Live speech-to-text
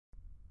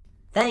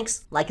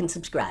Thanks, like and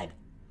subscribe.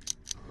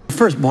 I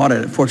first bought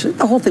it, fortunately,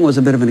 the whole thing was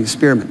a bit of an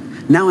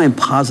experiment. Now I'm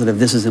positive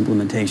this is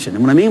implementation.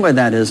 And what I mean by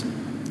that is,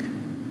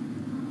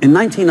 in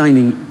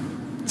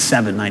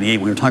 1997, 98,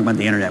 when we were talking about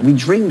the internet, we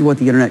dreamed what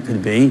the internet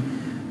could be.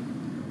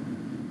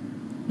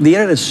 The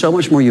internet is so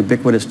much more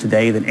ubiquitous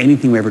today than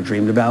anything we ever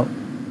dreamed about,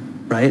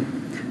 right?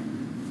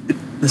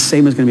 The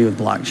same is going to be with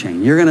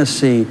blockchain. You're going to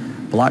see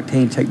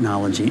blockchain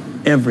technology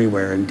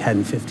everywhere in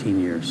 10, 15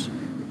 years.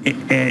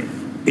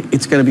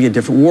 It's going to be a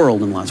different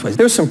world in lots of ways.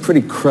 There's some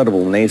pretty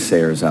credible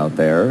naysayers out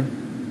there.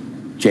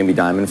 Jamie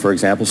Dimon, for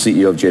example,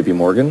 CEO of JP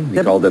Morgan,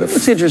 he called it a...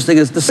 What's interesting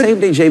is the same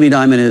day Jamie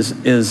Dimon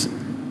is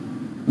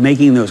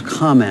making those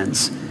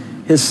comments,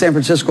 his San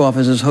Francisco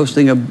office is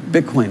hosting a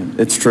Bitcoin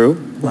It's true.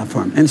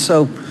 platform. And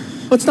so...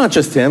 Well, it's not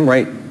just him,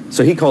 right?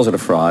 So he calls it a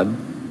fraud.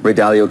 Ray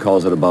Dalio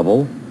calls it a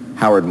bubble.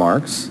 Howard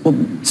Marks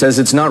says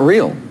it's not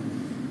real.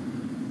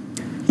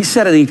 He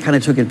said it, he kind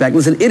of took it back.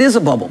 Listen, it is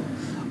a bubble.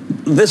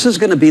 This is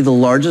going to be the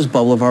largest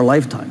bubble of our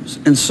lifetimes.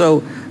 And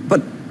so,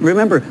 but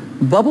remember,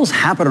 bubbles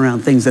happen around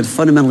things that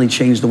fundamentally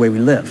change the way we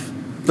live.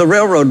 The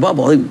railroad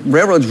bubble, I think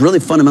railroads really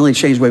fundamentally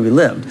changed the way we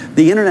lived.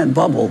 The internet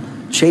bubble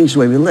changed the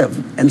way we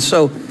live. And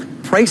so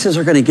prices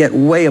are going to get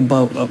way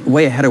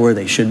ahead of where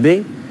they should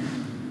be.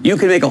 You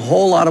can make a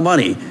whole lot of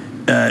money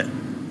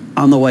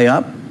on the way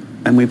up,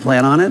 and we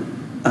plan on it.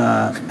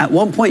 At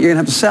one point, you're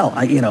going to have to sell.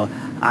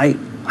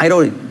 I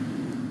don't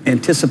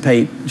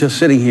anticipate just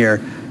sitting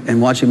here and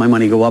watching my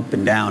money go up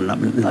and down.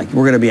 And like,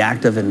 we're going to be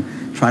active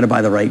and try to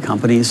buy the right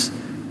companies.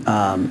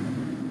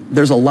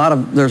 There's a lot of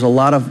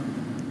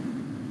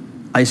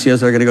ICOs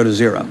that are going to go to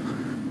zero,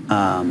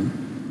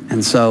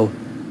 and so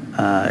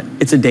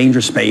it's a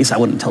dangerous space. I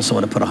wouldn't tell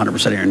someone to put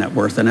 100% of your net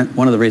worth in it.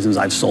 One of the reasons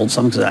I've sold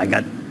some is because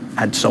I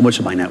had so much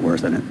of my net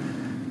worth in it.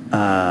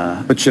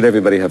 But should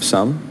everybody have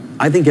some?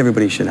 I think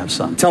everybody should have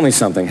some. Tell me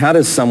something. How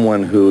does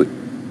someone who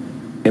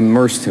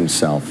immersed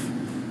himself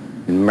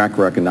in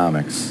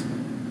macroeconomics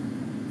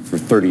for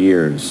 30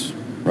 years,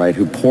 right,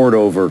 who pored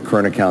over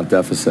current account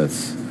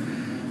deficits,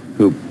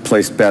 who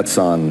placed bets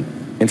on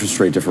interest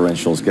rate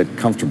differentials, get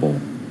comfortable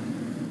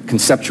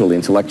conceptually,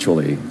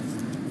 intellectually,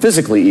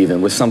 physically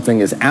even, with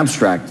something as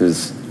abstract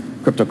as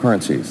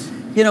cryptocurrencies?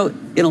 You know,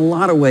 in a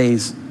lot of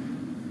ways,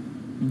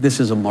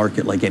 this is a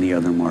market like any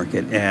other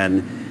market,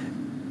 and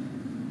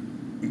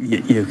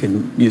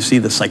you see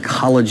the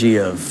psychology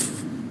of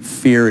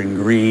fear and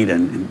greed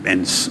and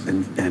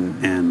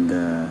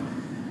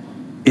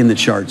in the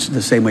charts,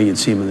 the same way you'd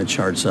see them in the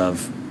charts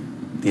of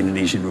the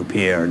Indonesian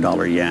rupiah or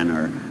dollar yen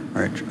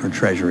or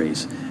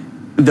treasuries.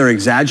 They're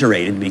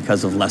exaggerated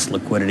because of less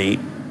liquidity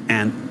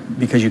and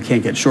because you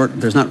can't get short.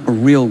 There's not a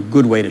real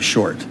good way to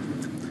short.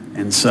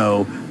 And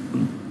so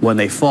when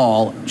they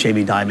fall,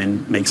 Jamie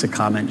Dimon makes a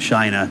comment,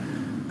 China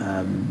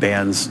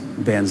bans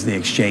the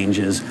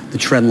exchanges, the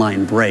trend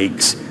line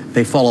breaks.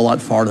 They fall a lot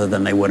farther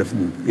than they would have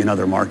in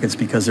other markets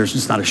because there's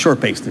just not a short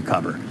base to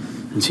cover.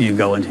 And so you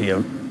go into,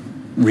 you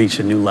reach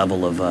a new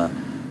level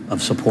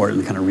of support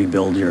and kind of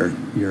rebuild your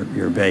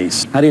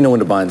base. How do you know when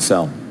to buy and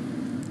sell? How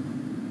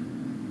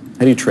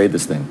do you trade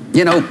this thing?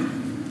 You know,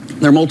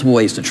 there are multiple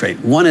ways to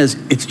trade. One is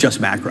it's just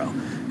macro.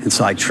 And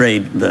so I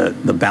trade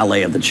the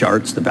ballet of the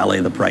charts, the ballet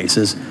of the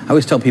prices. I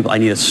always tell people I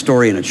need a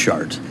story and a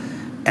chart.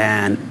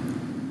 And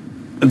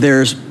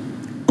there's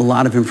a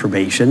lot of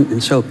information.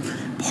 And so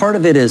part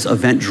of it is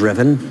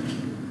event-driven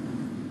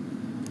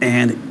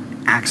and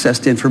access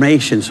to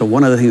information. So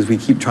one of the things I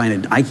keep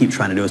trying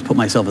to do is put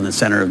myself in the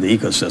center of the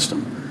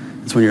ecosystem.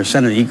 It's when you're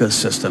center of the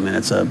ecosystem and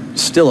it's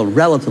still a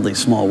relatively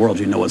small world,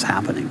 you know what's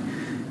happening.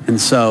 And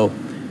so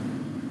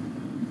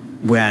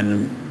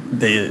when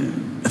the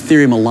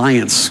Ethereum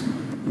Alliance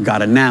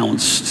got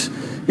announced,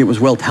 it was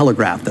well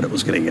telegraphed that it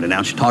was going to get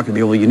announced. You talk to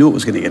people, you knew it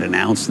was going to get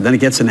announced, and then it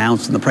gets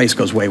announced and the price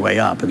goes way, way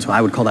up. And so I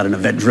would call that an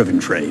event-driven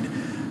trade.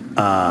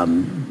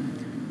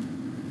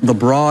 The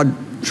broad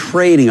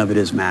trading of it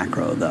is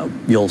macro, though.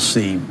 You'll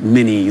see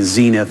mini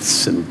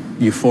zeniths and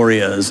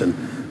euphorias, and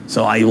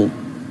so I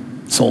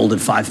sold at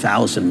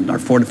 5,000 or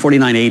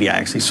 49.80. I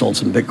actually sold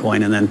some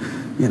Bitcoin, and then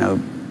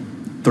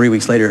 3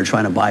 weeks later, you're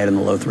trying to buy it in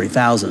the low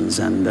 3,000s.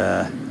 And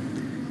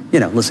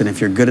listen,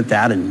 if you're good at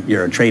that and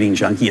you're a trading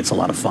junkie, it's a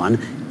lot of fun.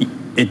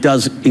 It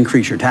does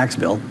increase your tax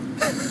bill,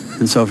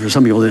 and so for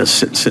some people to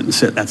just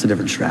sit, that's a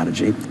different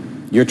strategy.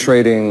 You're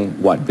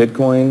trading what?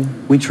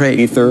 Bitcoin? We trade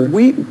Ether.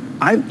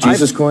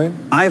 Jesus coin?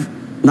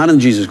 Not in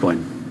Jesus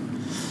coin.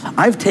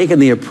 I've taken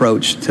the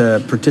approach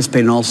to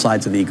participate in all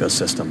sides of the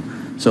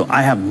ecosystem. So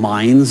I have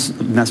mines,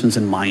 investments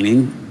in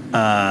mining.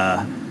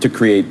 To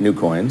create new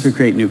coins. To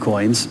create new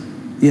coins.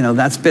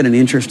 That's been an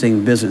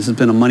interesting business. It's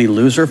been a money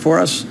loser for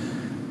us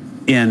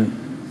in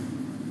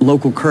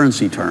local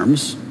currency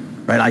terms,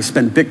 right? I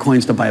spent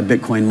Bitcoins to buy a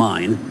Bitcoin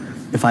mine.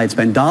 If I had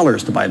spent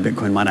dollars to buy a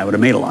Bitcoin mine, I would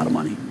have made a lot of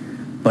money.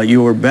 But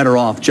you were better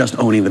off just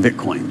owning the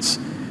Bitcoins.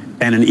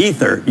 And in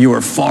Ether, you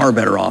are far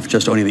better off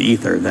just owning the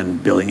Ether than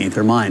building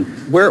Ether mine.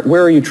 Where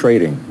are you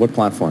trading? What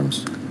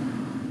platforms?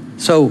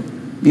 So,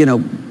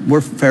 we're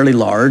fairly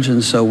large,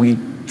 and so we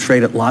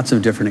trade at lots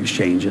of different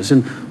exchanges.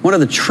 And one of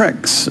the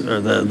tricks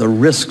or the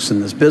risks in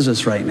this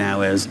business right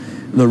now is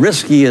the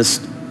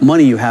riskiest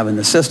money you have in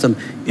the system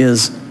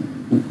is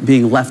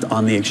being left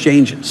on the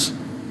exchanges,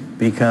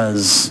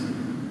 because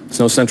there's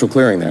no central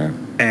clearing there,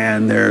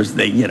 and they're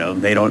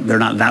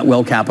not that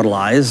well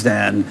capitalized,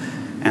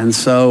 and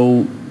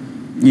so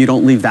you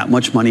don't leave that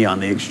much money on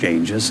the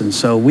exchanges, and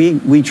so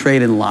we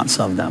trade in lots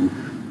of them.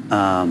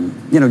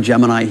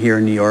 Gemini here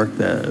in New York,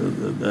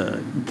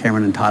 the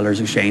Cameron and Tyler's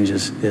exchange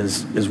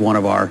is one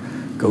of our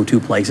go-to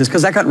places,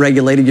 because that got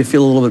regulated. You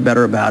feel a little bit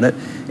better about it,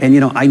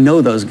 and I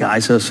know those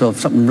guys, so if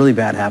something really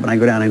bad happened, I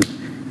go down and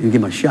give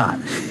them a shot.